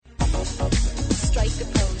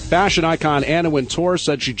Fashion icon Anna Wintour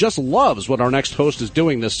said she just loves what our next host is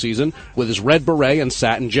doing this season with his red beret and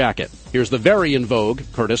satin jacket. Here's the very in vogue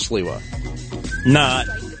Curtis Sliwa. Not.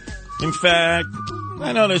 In fact,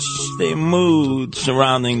 I noticed the mood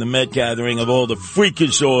surrounding the Met gathering of all the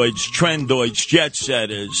freakazoids, trendoids, jet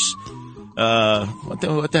setters. What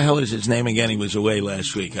the hell is his name again? He was away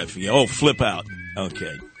last week. I forget. Oh, Flip Out.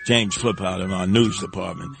 Okay. James Flip Out in our news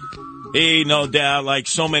department. He, no doubt, like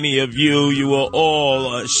so many of you were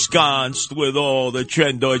all ensconced with all the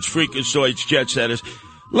trendoids, freakazoids, jet setters.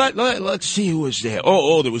 Let's see who was there.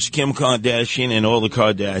 Oh, there was Kim Kardashian and all the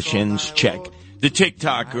Kardashians. Check. The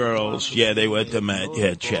TikTok girls. Yeah, they were at the Met.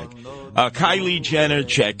 Yeah, check. Kylie Jenner.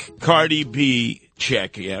 Check. Cardi B.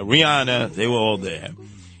 Check. Yeah, Rihanna. They were all there.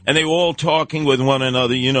 And they were all talking with one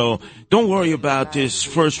another, don't worry about this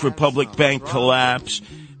First Republic Bank collapse.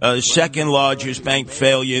 Second largest bank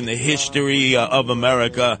failure in the history of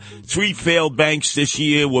America. 3 failed banks this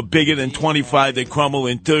year were bigger than 25 that crumbled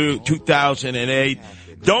in 2008.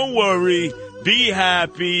 Don't worry. Be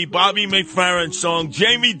happy. Bobby McFerrin song.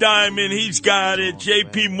 Jamie Dimon, he's got it.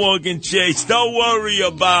 J.P. Morgan Chase. Don't worry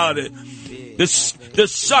about it. The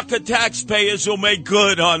sucker taxpayers will make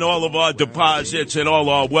good on all of our deposits and all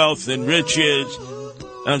our wealth and riches.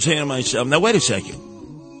 And I'm saying to myself, now wait a second.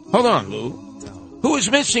 Hold on, Lou. Who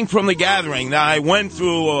is missing from the gathering? Now, I went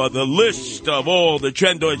through the list of all the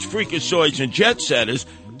trendoids, freakazoids, and jet setters.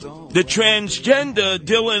 The transgender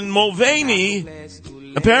Dylan Mulvaney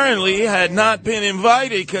apparently had not been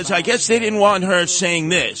invited because I guess they didn't want her saying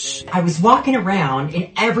this. I was walking around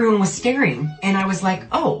and everyone was staring, and I was like,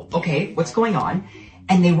 oh, okay, what's going on?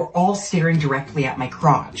 And they were all staring directly at my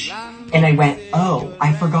crotch. And I went, oh,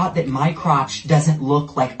 I forgot that my crotch doesn't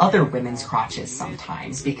look like other women's crotches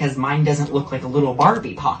sometimes because mine doesn't look like a little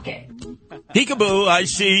Barbie pocket. Peekaboo, I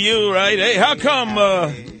see you, right? Hey, how come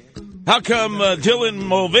Dylan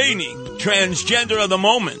Mulvaney, transgender of the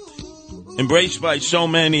moment, embraced by so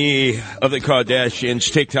many of the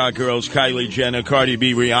Kardashians, TikTok girls, Kylie Jenner, Cardi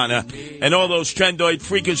B, Rihanna, and all those trendoid,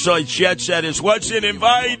 freakazoid jet setters, wasn't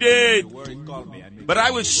invited? But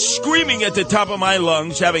I was screaming at the top of my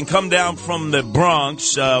lungs, having come down from the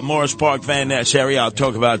Bronx, Morris Park, Van Ness area. I'll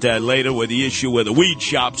talk about that later, with the issue with the weed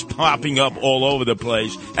shops popping up all over the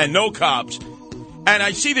place and no cops. And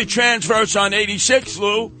I see the transverse on 86,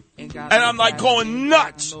 Lou, and I'm like going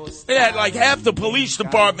nuts. They had like half the police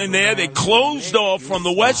department there. They closed off from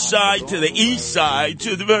the west side to the east side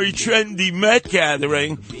to the very trendy Met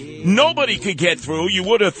gathering. Nobody could get through. You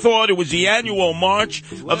would have thought it was the annual march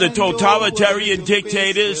of the totalitarian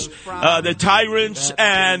dictators, the tyrants,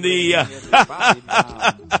 and the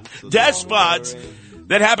despots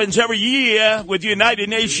that happens every year with the United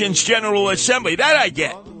Nations General Assembly. That I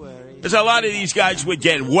get. Because a lot of these guys would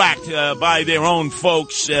get whacked by their own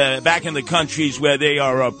folks back in the countries where they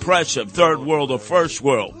are oppressive, third world or first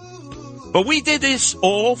world. But we did this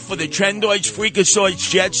all for the trendoids,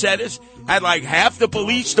 freakazoids, jet setters. Had like half the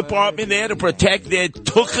police department there to protect their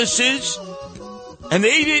tookuses. And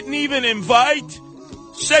they didn't even invite.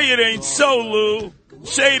 Say it ain't so, Lou.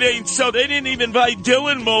 Say it ain't so. They didn't even invite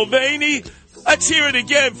Dylan Mulvaney. Let's hear it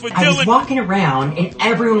again for Dylan. I was walking around and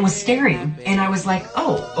everyone was staring. And I was like,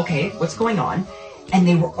 oh, okay, what's going on? And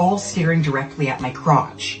they were all staring directly at my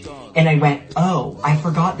crotch. And I went, oh, I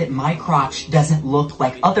forgot that my crotch doesn't look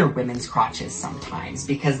like other women's crotches sometimes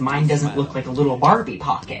because mine doesn't look like a little Barbie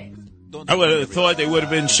pocket. I would have thought they would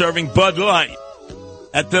have been serving Bud Light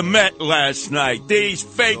at the Met last night. These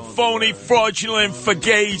fake, phony, fraudulent,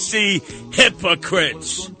 fugazi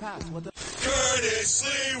hypocrites. Curtis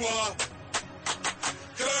Sliwa.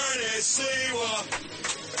 Curtis Sliwa.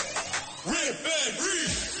 Rip and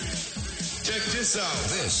read. Check this out.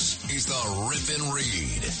 This is the Rip and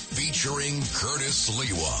Read featuring Curtis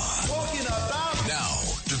Sliwa. Now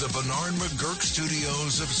to the Bernard McGurk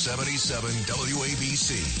studios of 77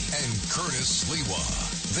 WABC and Curtis Sliwa.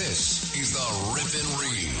 This is the Rip and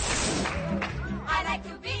Read. I like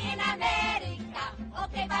to be in America.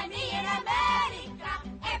 Okay, by me in America.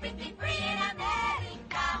 Everything free in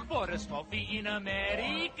America. For a small fee in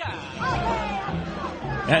America.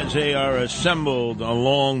 As they are assembled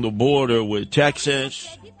along the border with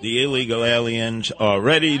Texas, the illegal aliens are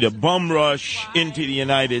ready to bum rush into the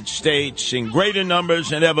United States in greater numbers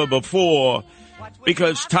than ever before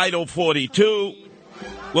because Title 42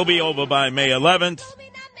 will be over by May 11th.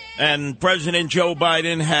 And President Joe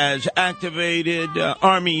Biden has activated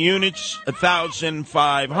Army units,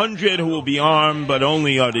 1,500 who will be armed, but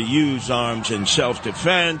only are to use arms in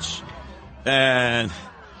self-defense. And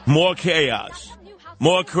more chaos,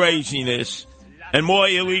 more craziness, and more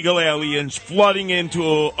illegal aliens flooding into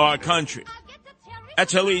our country.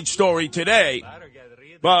 That's a lead story today.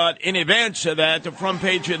 But in advance of that, the front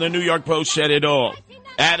page of the New York Post said it all.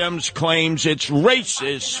 Adams claims it's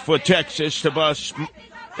racist for Texas to bus,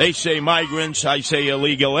 they say migrants, I say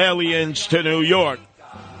illegal aliens, to New York.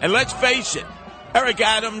 And let's face it, Eric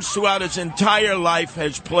Adams, throughout his entire life,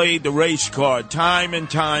 has played the race card time and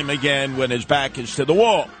time again when his back is to the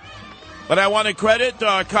wall. But I want to credit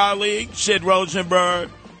our colleague, Sid Rosenberg,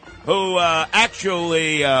 who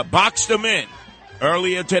actually boxed him in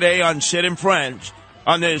earlier today on Sid and Friends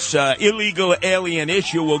on this illegal alien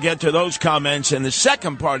issue. We'll get to those comments. And the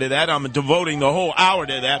second part of that, I'm devoting the whole hour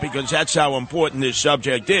to that because that's how important this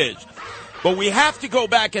subject is. But we have to go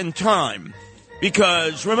back in time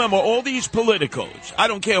because, remember, all these politicals, I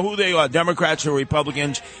don't care who they are, Democrats or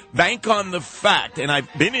Republicans, bank on the fact, and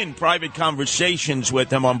I've been in private conversations with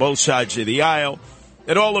them on both sides of the aisle,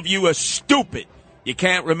 that all of you are stupid. You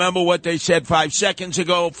can't remember what they said 5 seconds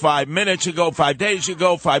ago, 5 minutes ago, 5 days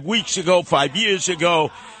ago, 5 weeks ago, 5 years ago,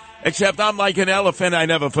 except I'm like an elephant, I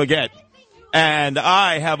never forget. And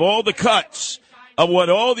I have all the cuts of what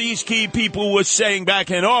all these key people were saying back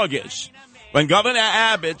in August. When Governor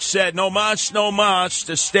Abbott said, no mas,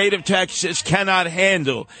 the state of Texas cannot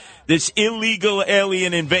handle this illegal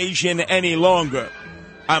alien invasion any longer.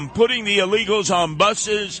 I'm putting the illegals on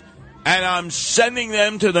buses, and I'm sending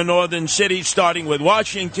them to the northern cities, starting with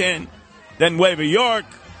Washington, then Nueva York,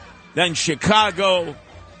 then Chicago,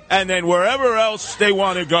 and then wherever else they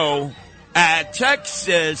want to go at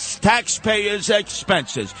Texas taxpayers'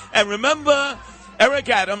 expenses. And remember, Eric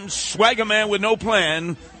Adams, swagger man with no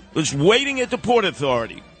plan, was waiting at the Port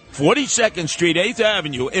Authority, 42nd Street, 8th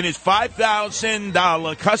Avenue, in his $5,000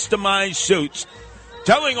 customized suits,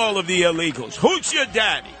 telling all of the illegals, who's your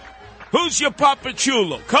daddy? Who's your Papa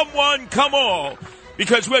Chulo? Come one, come all,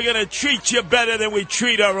 because we're going to treat you better than we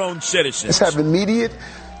treat our own citizens. Let's have immediate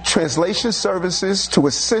translation services to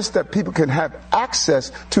assist that people can have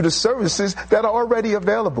access to the services that are already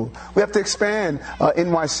available. We have to expand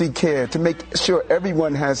NYC Care to make sure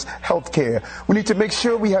everyone has health care. We need to make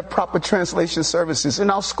sure we have proper translation services in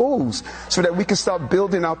our schools so that we can start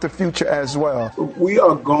building out the future as well. We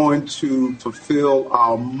are going to fulfill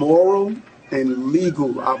our moral and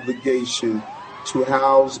legal obligation to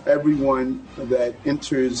house everyone that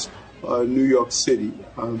enters New York City.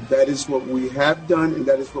 That is what we have done, and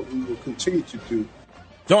that is what we will continue to do.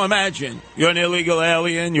 So imagine, you're an illegal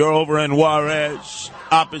alien, you're over in Juarez,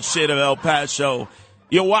 opposite of El Paso.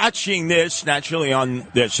 You're watching this, naturally, on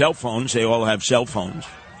their cell phones. They all have cell phones.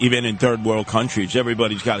 Even in third world countries,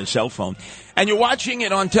 everybody's got a cell phone. And you're watching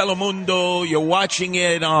it on Telemundo, you're watching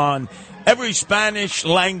it on every Spanish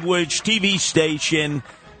language TV station,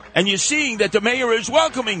 and you're seeing that the mayor is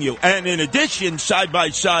welcoming you. And in addition, side by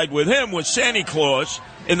side with him was Santa Claus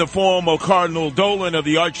in the form of Cardinal Dolan of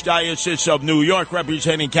the Archdiocese of New York,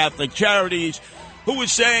 representing Catholic Charities, who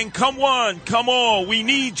was saying, come one, come all, we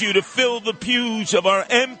need you to fill the pews of our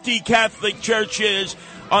empty Catholic churches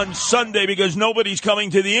on Sunday because nobody's coming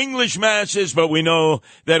to the English masses, but we know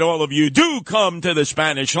that all of you do come to the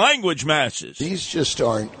Spanish language masses. These just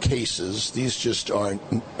aren't cases. These just aren't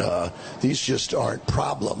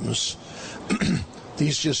problems.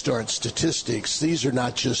 These just aren't statistics. These are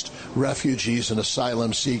not just refugees and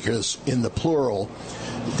asylum seekers in the plural.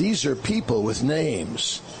 These are people with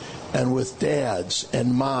names and with dads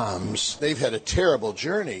and moms. They've had a terrible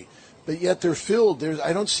journey. But yet they're filled,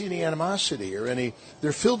 I don't see any animosity or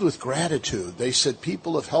they're filled with gratitude. They said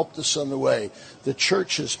people have helped us on the way. The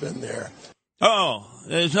church has been there. Oh,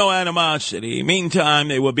 there's no animosity. Meantime,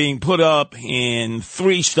 they were being put up in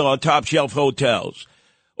 3-star top-shelf hotels,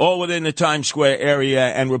 all within the Times Square area,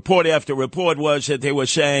 and report after report was that they were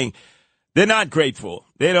saying they're not grateful.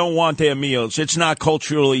 They don't want their meals. It's not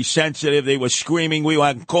culturally sensitive. They were screaming, we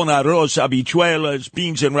want con arroz, habichuelas,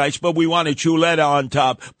 beans and rice, but we want a chuleta on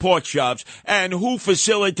top, pork chops. And who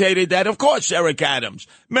facilitated that? Of course, Eric Adams,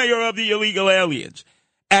 mayor of the illegal aliens.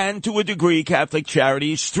 And to a degree, Catholic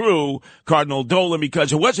Charities through Cardinal Dolan,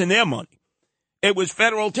 because it wasn't their money. It was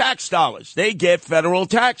federal tax dollars. They get federal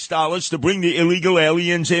tax dollars to bring the illegal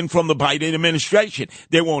aliens in from the Biden administration.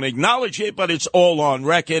 They won't acknowledge it, but it's all on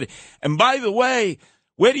record. And by the way,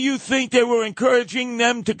 where do you think they were encouraging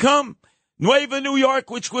them to come? Nueva New York,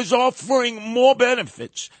 which was offering more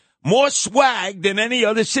benefits, more swag than any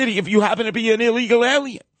other city if you happen to be an illegal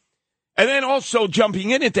alien. And then also jumping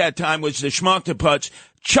in at that time was the schmuck-to-putz,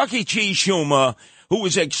 Chuck E. Cheese Schumer, who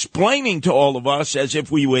was explaining to all of us as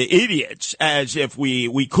if we were idiots, as if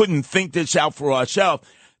we couldn't think this out for ourselves,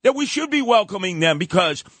 that we should be welcoming them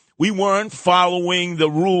because we weren't following the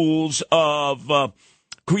rules of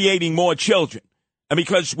creating more children. And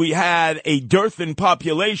because we had a dearth in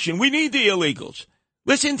population, we need the illegals.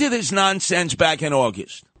 Listen to this nonsense back in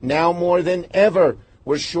August. Now more than ever,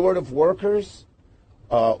 we're short of workers.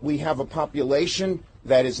 We have a population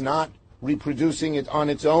that is not reproducing it on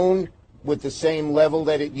its own with the same level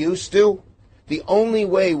that it used to. The only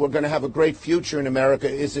way we're going to have a great future in America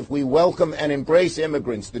is if we welcome and embrace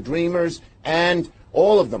immigrants, the dreamers, and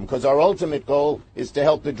all of them, because our ultimate goal is to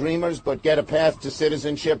help the dreamers, but get a path to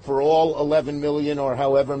citizenship for all 11 million or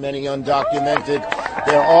however many undocumented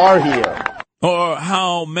there are here. Or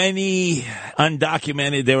how many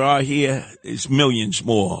undocumented there are here is millions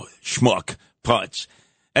more, schmuck, putz.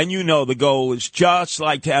 And you know the goal is just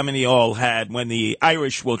like Tammany Hall had when the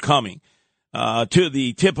Irish were coming to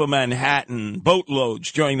the tip of Manhattan,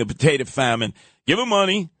 boatloads during the potato famine. Give them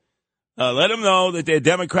money. Let them know that they're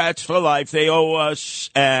Democrats for life. They owe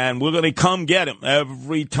us, and we're going to come get them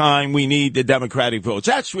every time we need the Democratic votes.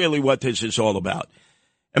 That's really what this is all about.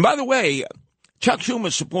 And by the way, Chuck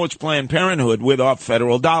Schumer supports Planned Parenthood with our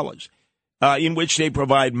federal dollars, in which they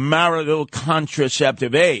provide marital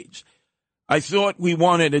contraceptive aids. I thought we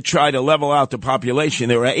wanted to try to level out the population.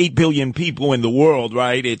 There are 8 billion people in the world,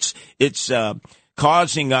 right? It's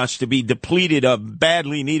causing us to be depleted of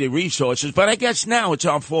badly needed resources. But I guess now it's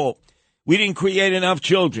our fault. We didn't create enough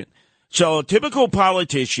children. So a typical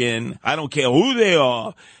politician, I don't care who they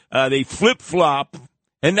are, they flip-flop.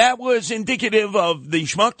 And that was indicative of the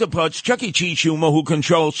schmuck-the-putz, Chuck E. Cheese Schumer, who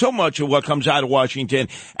controls so much of what comes out of Washington.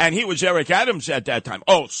 And he was Eric Adams at that time.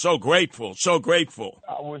 Oh, so grateful, so grateful.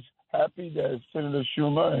 I was happy that Senator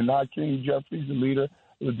Schumer and Hakeem Jeffries, the leader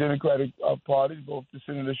of the Democratic Party, both the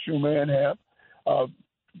Senator Schumer and Hamp,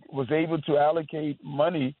 was able to allocate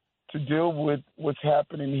money to deal with what's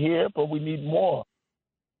happening here, but we need more.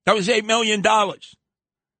 That was $8 million.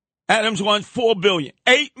 Adams wants $4 billion.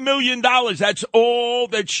 $8 million. That's all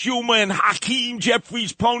that Schumer and Hakeem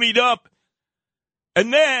Jeffries ponied up.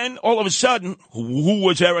 And then, all of a sudden, who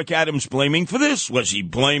was Eric Adams blaming for this? Was he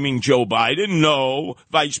blaming Joe Biden? No.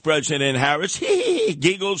 Vice President Harris?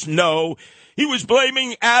 Giggles? No. He was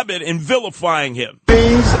blaming Abbott and vilifying him.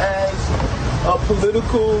 Things as a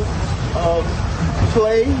political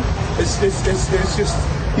play. It's just,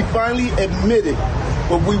 he finally admitted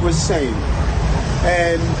what we were saying.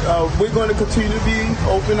 And we're going to continue to be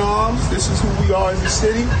open arms. This is who we are as a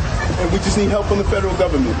city, and we just need help from the federal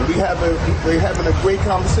government. We're having a great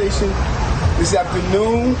conversation this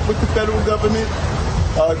afternoon with the federal government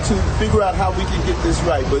to figure out how we can get this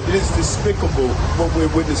right. But it is despicable what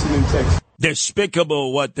we're witnessing in Texas.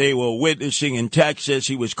 Despicable what they were witnessing in Texas.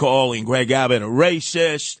 He was calling Greg Abbott a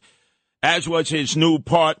racist, as was his new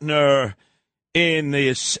partner in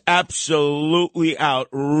this absolutely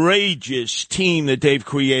outrageous team that they've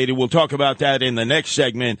created. We'll talk about that in the next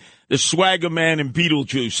segment. The Swagger Man and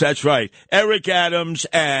Beetlejuice. That's right. Eric Adams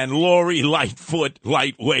and Lori Lightfoot,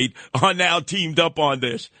 lightweight, are now teamed up on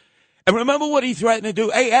this. And remember what he threatened to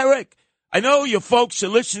do? Hey, Eric, I know your folks are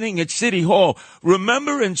listening at City Hall.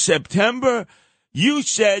 Remember in September, you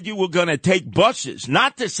said you were going to take buses,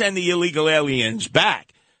 not to send the illegal aliens back.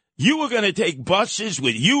 You were going to take buses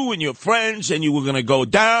with you and your friends, and you were going to go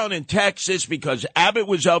down in Texas because Abbott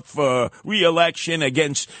was up for re-election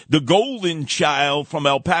against the golden child from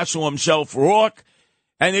El Paso himself, Rourke,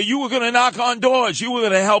 and that you were going to knock on doors. You were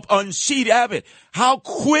going to help unseat Abbott. How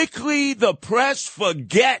quickly the press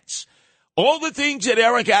forgets all the things that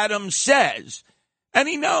Eric Adams says, and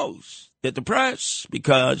he knows that the press,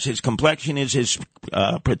 because his complexion is his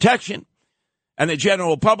protection, and the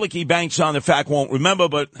general public, he banks on the fact, won't remember,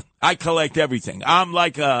 but I collect everything. I'm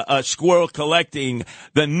like a squirrel collecting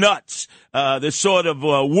the nuts, the sort of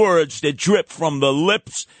words that drip from the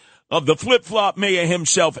lips of the flip-flop mayor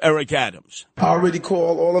himself, Eric Adams. I already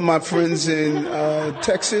called all of my friends in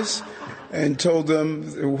Texas and told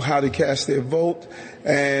them how to cast their vote.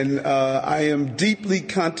 And I am deeply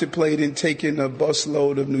contemplating taking a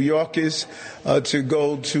busload of New Yorkers to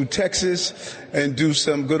go to Texas and do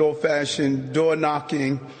some good old-fashioned door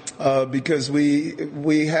knocking because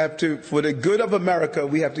we have to, for the good of America,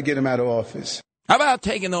 we have to get them out of office. How about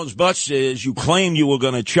taking those buses you claimed you were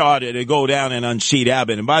going to charter to go down and unseat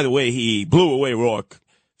Abbott? And by the way, he blew away Rourke,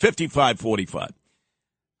 55-45.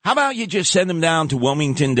 How about you just send them down to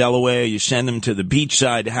Wilmington, Delaware? You send them to the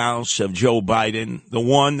beachside house of Joe Biden, the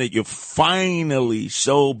one that you're finally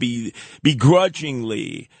so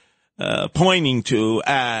begrudgingly pointing to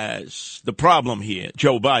as the problem here,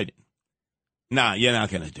 Joe Biden. Nah, you're not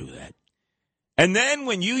going to do that. And then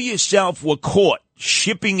when you yourself were caught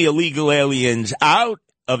shipping illegal aliens out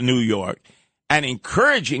of New York and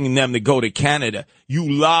encouraging them to go to Canada, you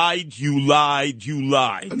lied.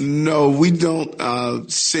 No, we don't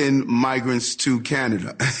send migrants to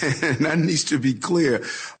Canada. And that needs to be clear.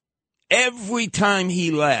 every time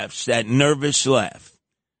he laughs, that nervous laugh,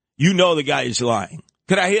 you know the guy is lying.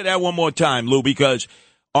 Could I hear that one more time, Lou? Because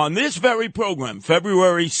on this very program,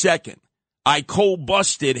 February 2nd, I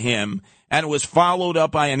cold-busted him, and it was followed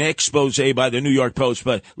up by an expose by the New York Post.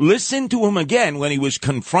 But listen to him again when he was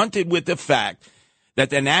confronted with the fact that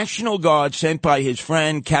the National Guard sent by his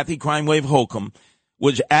friend Kathy Crime Wave Holcomb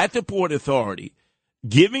was at the Port Authority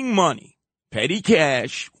giving money, petty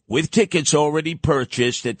cash, with tickets already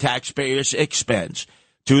purchased at taxpayers' expense,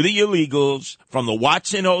 to the illegals from the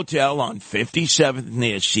Watson Hotel on 57th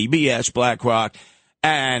near CBS, Black Rock,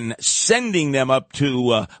 and sending them up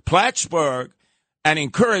to Plattsburgh and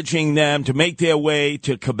encouraging them to make their way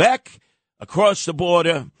to Quebec, across the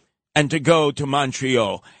border, and to go to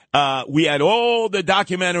Montreal. We had all the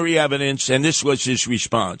documentary evidence, and this was his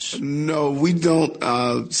response. No, we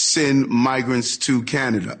don't send migrants to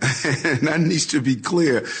Canada. And that needs to be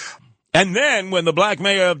clear. And then when the black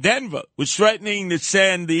mayor of Denver was threatening to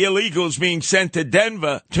send the illegals being sent to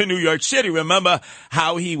Denver to New York City, remember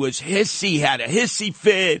how he was hissy, had a hissy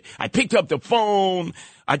fit. I picked up the phone.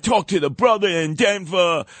 I talked to the brother in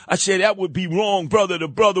Denver. I said, that would be wrong, brother to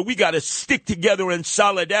brother. We got to stick together in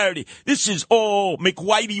solidarity. This is all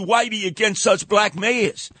McWhitey against us black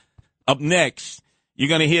mayors. Up next, you're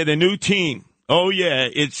going to hear the new team. Oh, yeah,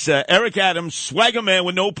 it's Eric Adams, swagger man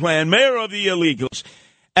with no plan, mayor of the illegals.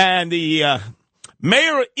 And the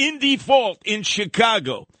mayor in default in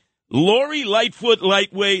Chicago, Lori Lightfoot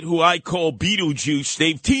Lightweight, who I call Beetlejuice,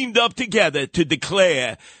 they've teamed up together to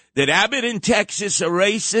declare that Abbott and Texas are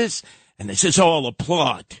racist, and this is all a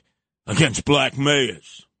plot against black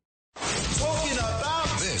mayors.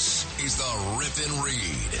 This is the Rip and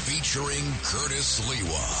Read, featuring Curtis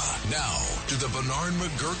Lewa. Now, to the Bernard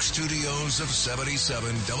McGurk studios of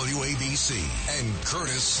 77 WABC and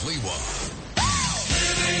Curtis Lewa.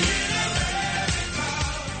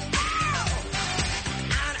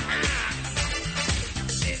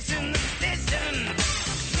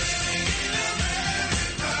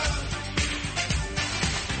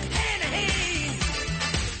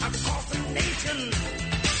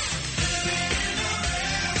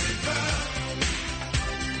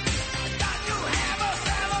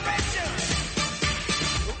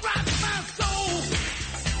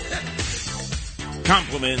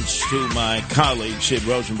 Compliments to my colleague Sid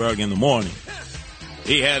Rosenberg in the morning.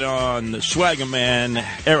 He had on the swagger man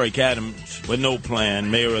Eric Adams with no plan,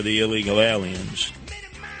 mayor of the illegal aliens,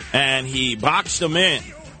 and he boxed him in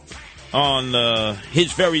on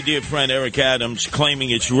his very dear friend Eric Adams claiming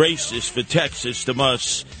it's racist for Texas to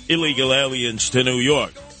bus illegal aliens to New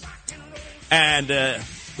York. And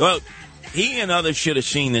well, he and others should have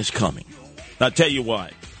seen this coming. I'll tell you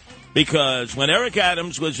why. Because when Eric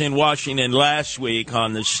Adams was in Washington last week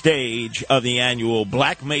on the stage of the annual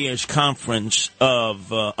Black Mayors Conference of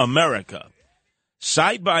America,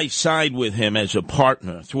 side by side with him as a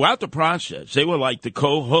partner throughout the process, they were like the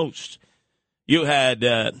co-hosts. You had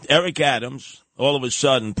Eric Adams, all of a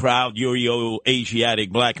sudden proud Euro-Asiatic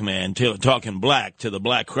black man, talking black to the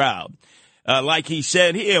black crowd. Like he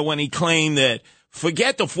said here when he claimed that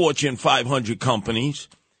forget the Fortune 500 companies,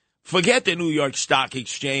 forget the New York Stock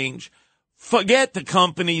Exchange. Forget the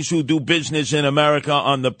companies who do business in America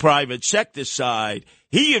on the private sector side.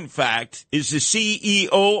 He, in fact, is the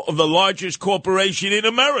CEO of the largest corporation in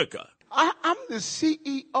America. I'm the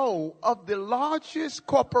CEO of the largest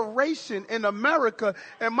corporation in America,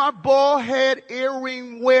 and my bald head,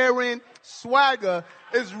 earring-wearing swagger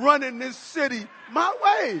is running this city my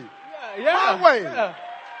way. My way. Yeah.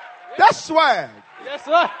 That's swag. Yes,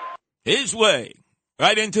 sir. His way.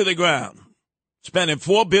 Right into the ground, spending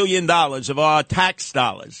 $4 billion of our tax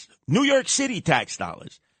dollars, New York City tax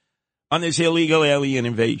dollars, on this illegal alien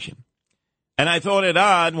invasion. And I thought it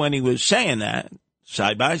odd when he was saying that,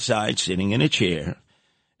 side by side, sitting in a chair,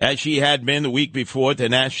 as she had been the week before at the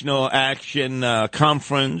National Action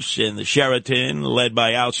Conference in the Sheraton, led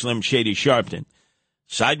by Al Slim Shady Sharpton.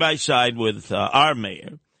 Side by side with our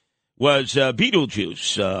mayor was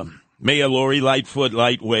Beetlejuice, Mayor Lori Lightfoot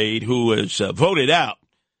Lightweight, who was voted out.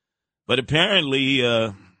 But apparently,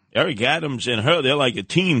 Eric Adams and her, they're like a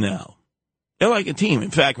team now. They're like a team. In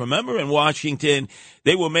fact, remember in Washington,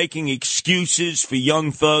 they were making excuses for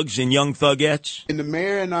young thugs and young thugettes? And the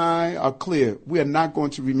mayor and I are clear. We are not going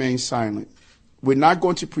to remain silent. We're not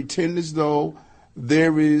going to pretend as though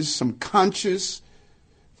there is some conscious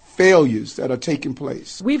failures that are taking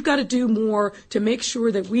place. We've got to do more to make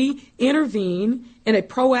sure that we intervene in a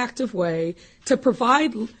proactive way to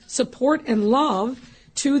provide support and love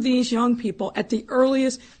to these young people at the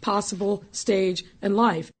earliest possible stage in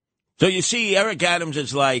life. So you see, Eric Adams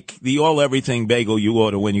is like the all-everything bagel you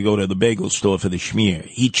order when you go to the bagel store for the schmear.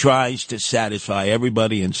 He tries to satisfy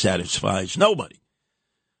everybody and satisfies nobody.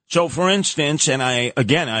 So, for instance, and I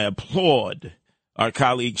applaud our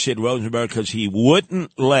colleague Sid Rosenberg because he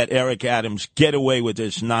wouldn't let Eric Adams get away with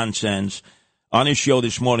this nonsense on his show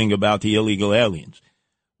this morning about the illegal aliens.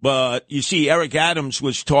 But, you see, Eric Adams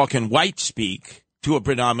was talking white speak to a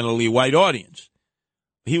predominantly white audience.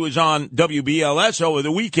 He was on WBLS over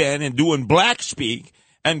the weekend and doing black speak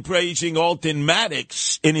and praising Alton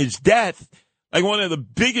Maddox in his death like one of the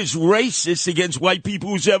biggest racists against white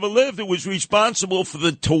people who's ever lived, who was responsible for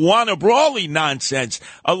the Tawana Brawley nonsense,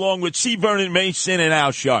 along with C. Vernon Mason and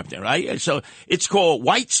Al Sharpton, right? So it's called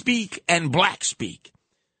white speak and black speak.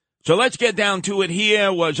 So let's get down to it.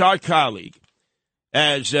 Here was our colleague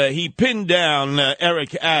as he pinned down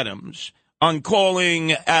Eric Adams on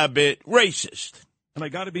calling Abbott racist. And I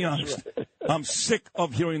got to be honest, I'm sick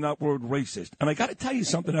of hearing that word racist. And I got to tell you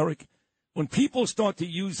something, Eric. When people start to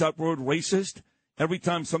use that word racist, every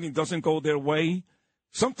time something doesn't go their way,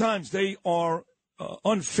 sometimes they are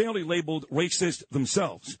unfairly labeled racist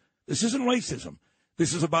themselves. This isn't racism.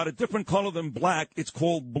 This is about a different color than black. It's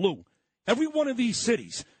called blue. Every one of these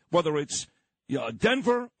cities, whether it's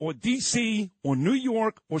Denver or D.C. or New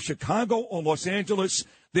York or Chicago or Los Angeles,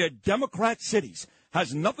 they're Democrat cities.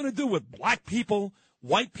 Has nothing to do with black people,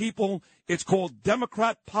 white people. It's called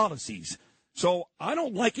Democrat policies. So I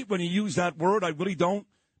don't like it when you use that word. I really don't,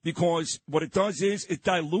 because what it does is it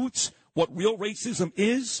dilutes what real racism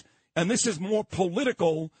is, and this is more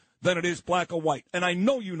political than it is black or white. And I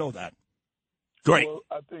know you know that. Great. Well,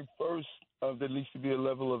 I think first there needs to be a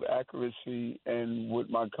level of accuracy in what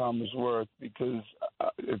my comments were, because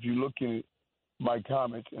if you look at my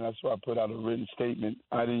comments, and that's why I put out a written statement,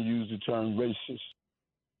 I didn't use the term racist.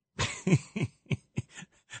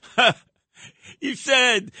 You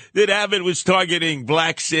said that Abbott was targeting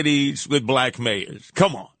black cities with black mayors.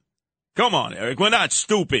 Come on. Come on, Eric. We're not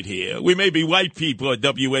stupid here. We may be white people at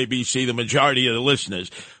WABC, the majority of the listeners,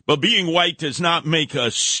 but being white does not make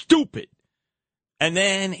us stupid. And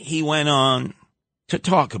then he went on to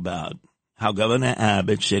talk about how Governor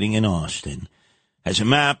Abbott, sitting in Austin, has a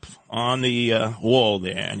map on the wall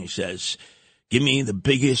there, and he says, give me the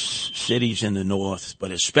biggest cities in the North, but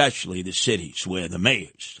especially the cities where the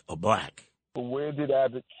mayors are black. But where did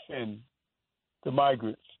Abbott send the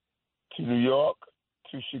migrants? To New York,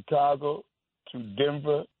 to Chicago, to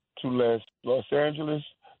Denver, to Los Angeles,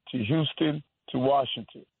 to Houston, to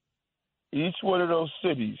Washington. Each one of those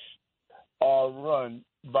cities are run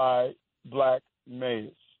by black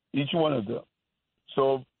mayors, each one of them.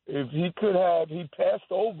 So if he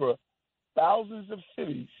passed over thousands of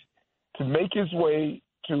cities to make his way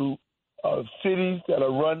to cities that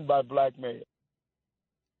are run by black mayors.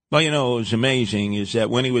 Well, you know, what was amazing is that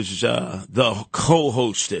when he was the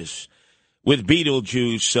co-hostess with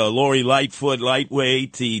Beetlejuice, Lori Lightfoot,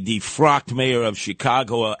 lightweight, the defrocked mayor of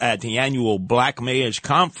Chicago at the annual Black Mayors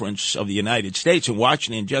Conference of the United States in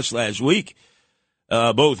Washington just last week,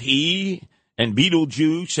 both he and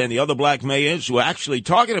Beetlejuice and the other black mayors were actually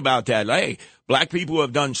talking about that. Hey, black people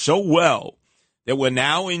have done so well that we're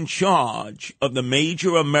now in charge of the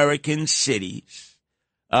major American cities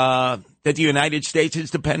that the United States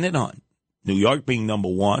is dependent on. New York being number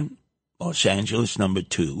 1, Los Angeles number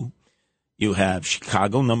 2. You have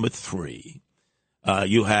Chicago number 3.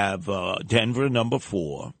 You have Denver number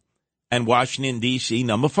 4. And Washington, D.C.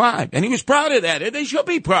 number 5. And he was proud of that. And they should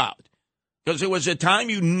be proud. Because it was a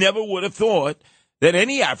time you never would have thought that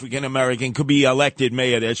any African-American could be elected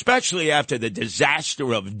mayor there, especially after the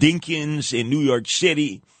disaster of Dinkins in New York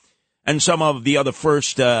City and some of the other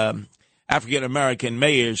first African-American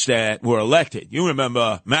mayors that were elected. You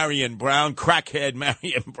remember Marion Brown, crackhead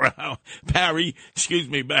Marion Brown, Barry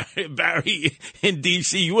in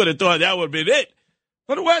D.C. You would have thought that would have been it.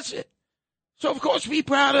 But it wasn't. So, of course, be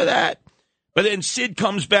proud of that. But then Sid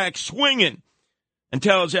comes back swinging and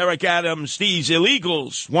tells Eric Adams these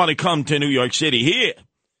illegals want to come to New York City here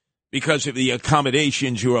because of the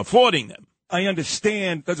accommodations you're affording them. I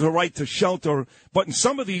understand there's a right to shelter, but in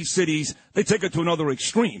some of these cities, they take it to another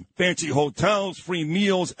extreme. Fancy hotels, free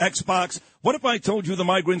meals, Xbox. What if I told you the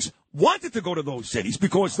migrants wanted to go to those cities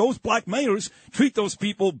because those black mayors treat those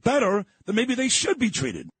people better than maybe they should be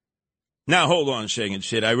treated? Now, hold on a second,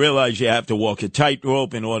 Sid. I realize you have to walk a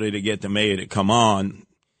tightrope in order to get the mayor to come on.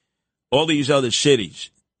 All these other cities,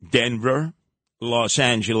 Denver, Los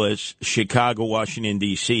Angeles, Chicago, Washington,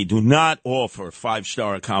 D.C., do not offer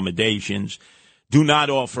five-star accommodations, do not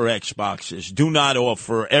offer Xboxes, do not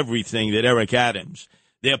offer everything that Eric Adams,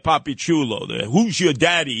 their Papi Chulo, their who's your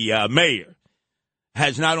daddy mayor,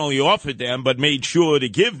 has not only offered them, but made sure to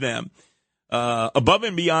give them above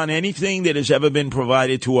and beyond anything that has ever been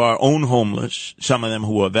provided to our own homeless, some of them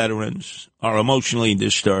who are veterans, are emotionally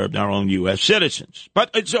disturbed, our own U.S. citizens. But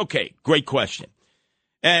it's okay. Great question.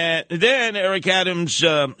 And then Eric Adams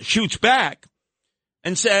shoots back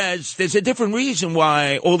and says there's a different reason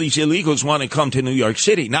why all these illegals want to come to New York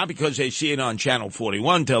City, not because they see it on Channel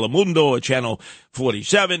 41, Telemundo, or Channel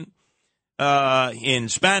 47 in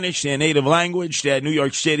Spanish, their native language, that New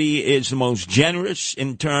York City is the most generous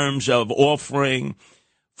in terms of offering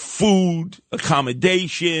food,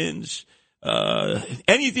 accommodations,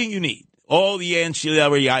 anything you need, all the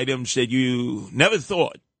ancillary items that you never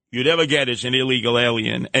thought you'd ever get as an illegal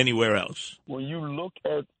alien anywhere else. When you look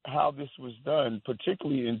at how this was done,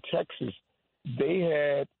 particularly in Texas, they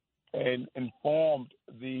had and informed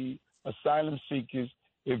the asylum seekers,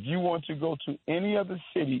 if you want to go to any other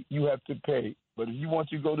city, you have to pay. But if you want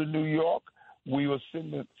to go to New York, we will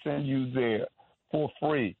send you there for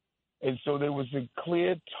free. And so there was a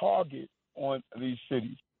clear target on these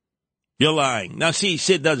cities. You're lying. Now, see,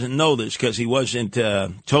 Sid doesn't know this because he wasn't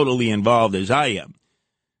totally involved as I am.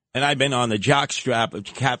 And I've been on the jockstrap of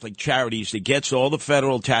Catholic Charities that gets all the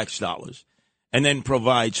federal tax dollars and then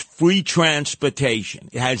provides free transportation.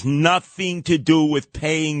 It has nothing to do with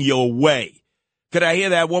paying your way. Could I hear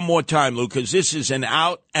that one more time, Lou? Because this is an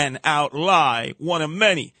out-and-out lie, one of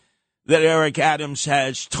many that Eric Adams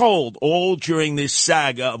has told all during this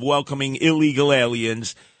saga of welcoming illegal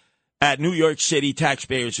aliens at New York City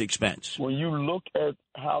taxpayers' expense. When you look at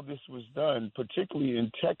how this was done, particularly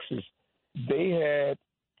in Texas, they had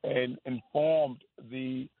and informed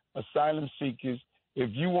the asylum seekers, if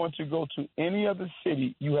you want to go to any other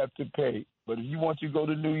city, you have to pay. But if you want to go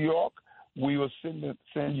to New York, we will send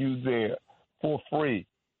you there for free.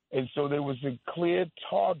 And so there was a clear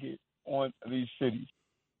target on these cities.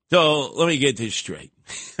 So let me get this straight.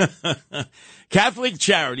 Catholic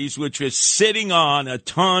Charities, which is sitting on a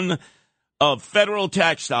ton of federal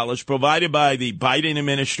tax dollars provided by the Biden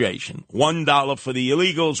administration, $1 for the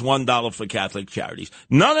illegals, $1 for Catholic Charities.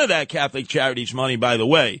 None of that Catholic Charities money, by the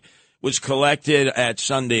way, was collected at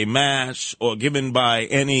Sunday Mass or given by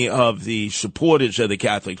any of the supporters of the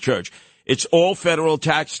Catholic Church. It's all federal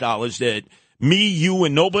tax dollars that me, you,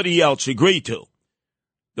 and nobody else agreed to.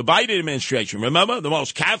 The Biden administration, remember, the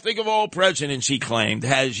most Catholic of all presidents, he claimed,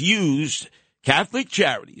 has used Catholic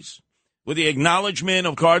Charities with the acknowledgement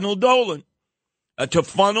of Cardinal Dolan to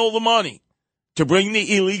funnel the money to bring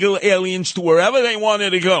the illegal aliens to wherever they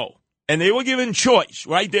wanted to go. And they were given choice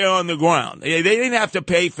right there on the ground. They didn't have to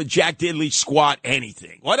pay for Jack Diddley squat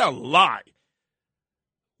anything. What a lie.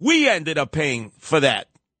 We ended up paying for that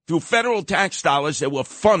through federal tax dollars that were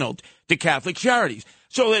funneled to Catholic Charities.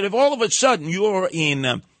 So that if all of a sudden you're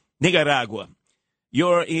in Nicaragua,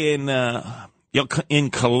 you're in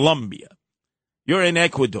Colombia, you're in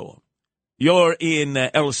Ecuador, you're in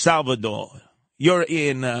El Salvador, you're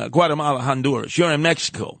in Guatemala, Honduras, you're in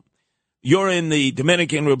Mexico, you're in the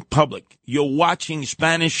Dominican Republic, you're watching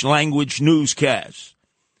Spanish language newscasts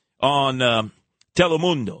on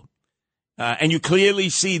Telemundo, and you clearly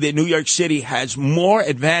see that New York City has more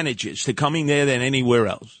advantages to coming there than anywhere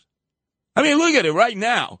else. I mean, look at it right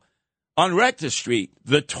now. On Rector Street,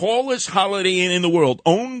 the tallest Holiday Inn in the world,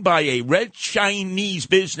 owned by a red Chinese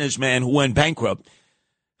businessman who went bankrupt,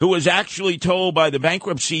 who was actually told by the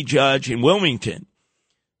bankruptcy judge in Wilmington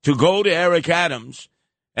to go to Eric Adams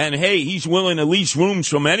and, hey, he's willing to lease rooms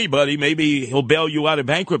from anybody. Maybe he'll bail you out of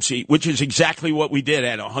bankruptcy, which is exactly what we did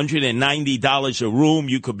at $190 a room.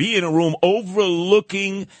 You could be in a room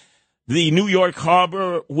overlooking the New York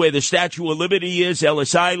Harbor where the Statue of Liberty is,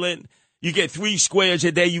 Ellis Island. You get 3 squares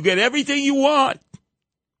a day. You get everything you want.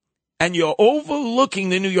 And you're overlooking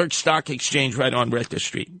the New York Stock Exchange right on Rector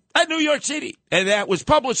Street at New York City. And that was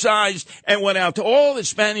publicized and went out to all the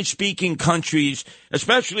Spanish-speaking countries,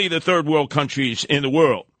 especially the third world countries in the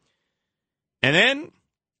world. And then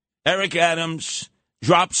Eric Adams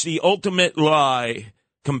drops the ultimate lie,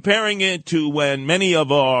 comparing it to when many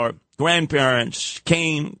of our grandparents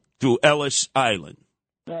came to Ellis Island.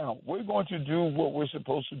 Now, we're going to do what we're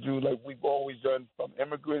supposed to do, like we've always done, from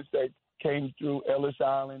immigrants that came through Ellis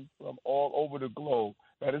Island from all over the globe.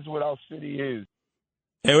 That is what our city is.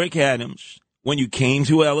 Eric Adams, when you came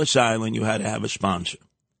to Ellis Island, you had to have a sponsor.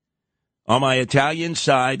 On my Italian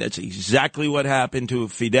side, that's exactly what happened to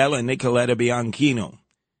Fidel and Nicoletta Bianchino.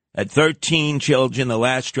 At 13 children, the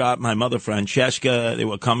last drop, my mother Francesca, they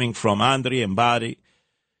were coming from Andri and Bari.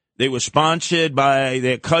 They were sponsored by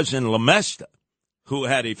their cousin Lamesta, who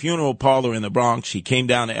had a funeral parlor in the Bronx. He came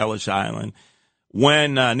down to Ellis Island.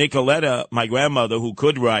 When Nicoletta, my grandmother, who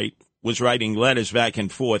could write, was writing letters back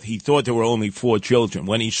and forth. He thought there were only 4 children.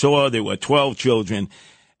 When he saw there were 12 children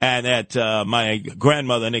and that my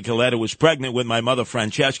grandmother, Nicoletta, was pregnant with my mother,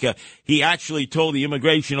 Francesca, he actually told the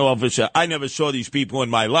immigration officer, I never saw these people in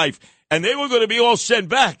my life, and they were going to be all sent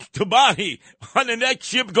back to Bali on the next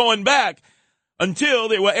ship going back until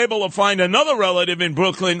they were able to find another relative in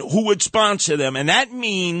Brooklyn who would sponsor them. And that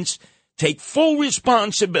means take full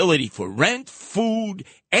responsibility for rent, food,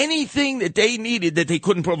 anything that they needed that they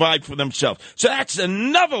couldn't provide for themselves. So that's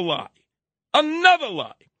another lie. Another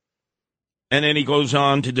lie. And then he goes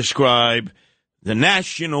on to describe the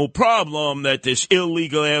national problem that this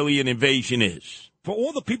illegal alien invasion is. For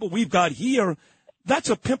all the people we've got here, that's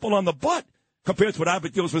a pimple on the butt compared to what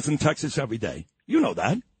Abbott deals with in Texas every day. You know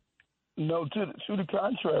that. No, to the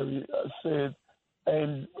contrary, I said,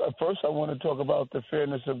 and first I want to talk about the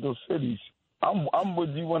fairness of those cities. I'm with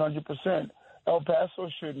you 100%. El Paso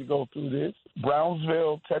shouldn't go through this.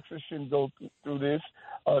 Brownsville, Texas shouldn't go through this.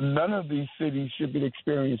 None of these cities should be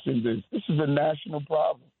experiencing this. This is a national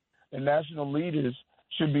problem, and national leaders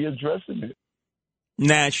should be addressing it.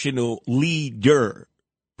 National leader,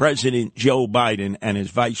 President Joe Biden and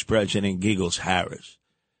his Vice President Giggles Harris.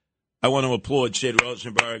 I want to applaud Sid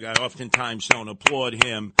Rosenberg. I oftentimes don't applaud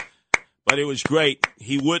him, but it was great.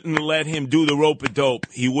 He wouldn't let him do the rope-a-dope.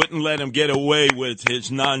 He wouldn't let him get away with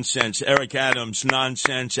his nonsense, Eric Adams'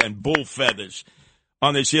 nonsense and bull feathers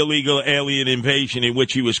on this illegal alien invasion in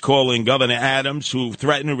which he was calling Governor Adams, who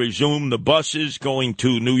threatened to resume the buses going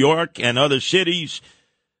to New York and other cities,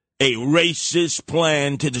 a racist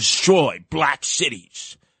plan to destroy black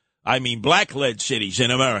cities. I mean black-led cities in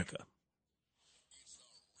America.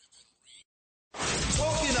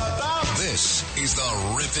 This is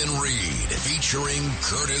the Rip and Read featuring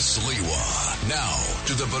Curtis Lewa. Now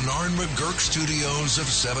to the Bernard McGurk studios of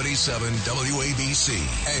 77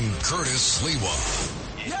 WABC and Curtis Lewa.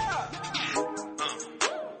 Yeah.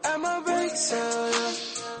 I'm a break, so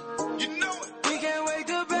you know it. We can't wait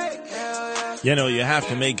to break, hell yeah. You know, you have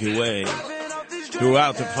to make your way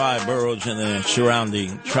throughout the 5 boroughs and the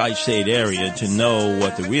surrounding tri-state area to know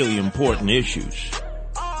what the really important issues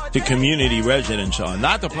the community residents are,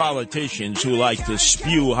 not the politicians who like to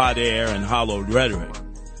spew hot air and hollowed rhetoric,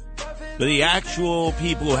 but the actual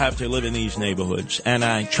people who have to live in these neighborhoods. And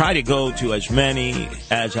I try to go to as many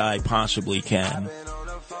as I possibly can.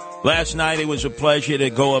 Last night it was a pleasure to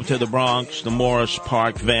go up to the Bronx, the Morris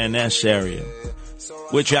Park, Van Ness area,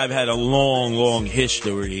 which I've had a long, long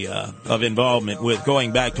history of involvement with,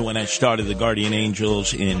 going back to when I started the Guardian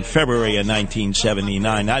Angels in February of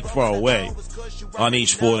 1979, not far away, on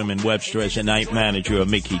East Fordham and Webster as a night manager of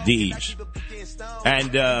Mickey D's.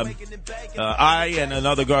 And I and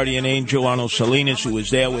another Guardian Angel, Arnold Salinas, who was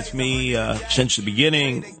there with me since the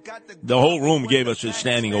beginning, the whole room gave us a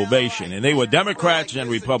standing ovation. And they were Democrats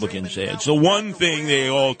and Republicans there. It's the one thing they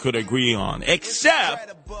all could agree on,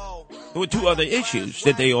 except there were 2 other issues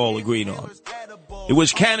that they all agreed on. It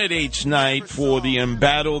was candidates night for the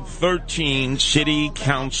embattled 13 city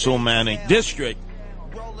councilmanic district,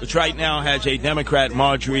 which right now has a Democrat,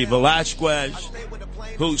 Marjorie Velasquez,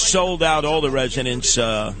 who sold out all the residents,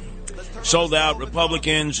 sold out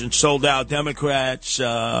Republicans and sold out Democrats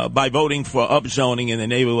by voting for upzoning in the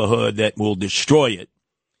neighborhood that will destroy it,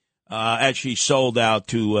 as she sold out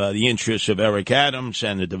to the interests of Eric Adams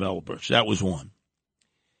and the developers. That was one.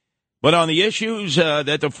 But on the issues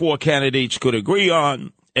that the 4 candidates could agree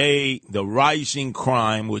on, the rising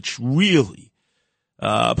crime, which really,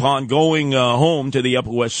 upon going home to the Upper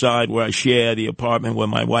West Side where I share the apartment with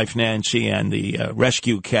my wife Nancy and the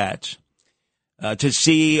rescue cats, to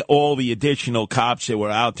see all the additional cops that were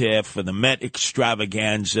out there for the Met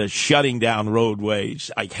extravaganza, shutting down roadways.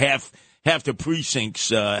 Like half the precincts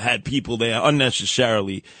had people there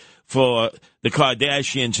unnecessarily for the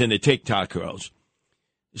Kardashians and the TikTok girls.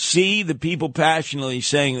 See the people passionately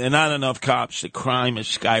saying there are not enough cops, the crime is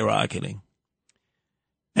skyrocketing.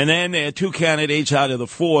 And then there are 2 candidates out of the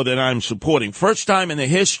 4 that I'm supporting. First time in the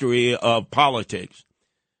history of politics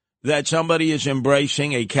that somebody is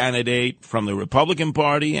embracing a candidate from the Republican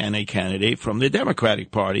Party and a candidate from the Democratic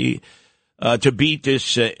Party to beat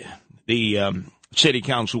this the city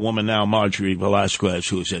councilwoman now, Marjorie Velasquez,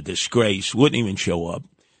 who is a disgrace, wouldn't even show up.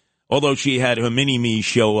 Although she had her mini-me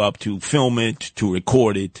show up to film it, to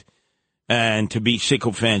record it, and to be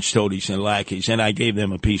sycophants, toadies, and lackeys, and I gave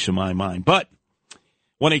them a piece of my mind. But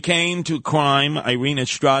when it came to crime, Irene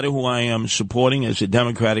Estrada, who I am supporting as a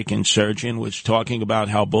Democratic insurgent, was talking about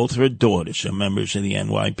how both her daughters are members of the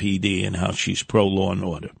NYPD and how she's pro-law and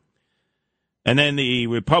order. And then the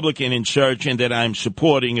Republican insurgent that I'm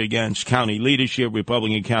supporting against county leadership,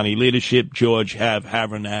 Republican county leadership, George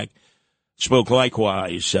Havernack, spoke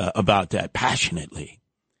likewise about that passionately.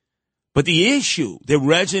 But the issue that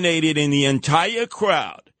resonated in the entire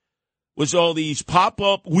crowd was all these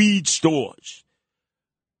pop-up weed stores.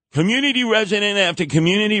 Community resident after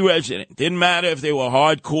community resident. Didn't matter if they were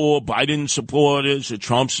hardcore Biden supporters or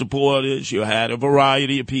Trump supporters. You had a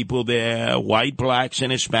variety of people there, white, blacks,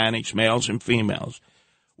 and Hispanics, males and females,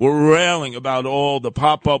 were railing about all the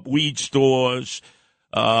pop-up weed stores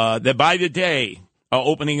that by the day are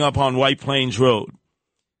opening up on White Plains Road.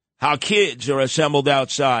 How kids are assembled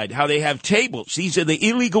outside, how they have tables. These are the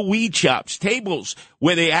illegal weed shops, tables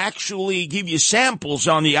where they actually give you samples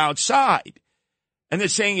on the outside. And they're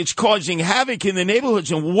saying it's causing havoc in the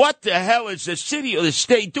neighborhoods. And what the hell is the city or the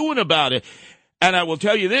state doing about it? And I will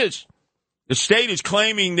tell you this. The state is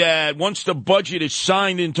claiming that once the budget is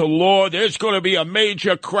signed into law, there's going to be a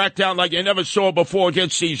major crackdown like you never saw before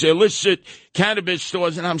against these illicit cannabis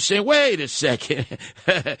stores. And I'm saying, wait a second.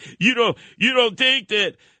 You don't think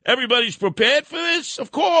that everybody's prepared for this?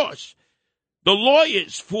 Of course. The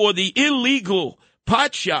lawyers for the illegal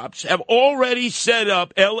pot shops have already set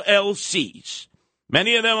up LLCs.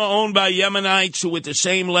 Many of them are owned by Yemenites who, with the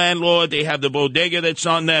same landlord, they have the bodega that's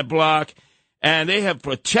on that block, and they have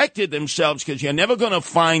protected themselves because you're never going to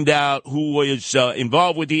find out who is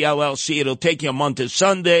involved with the LLC. It'll take you a month of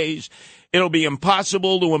Sundays. It'll be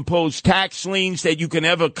impossible to impose tax liens that you can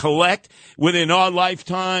ever collect within our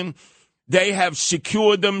lifetime. They have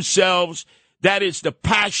secured themselves. That is the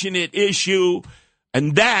passionate issue.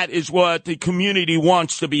 And that is what the community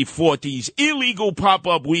wants to be fought, these illegal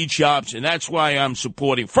pop-up weed shops, and that's why I'm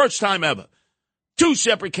supporting, first time ever, 2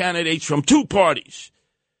 separate candidates from 2 parties.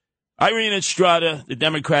 Irene Estrada, the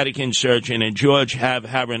Democratic insurgent, and George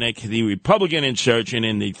Havranek, the Republican insurgent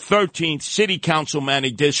in the 13th City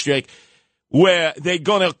Councilmanic District, where they're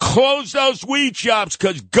going to close those weed shops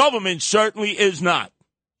because government certainly is not.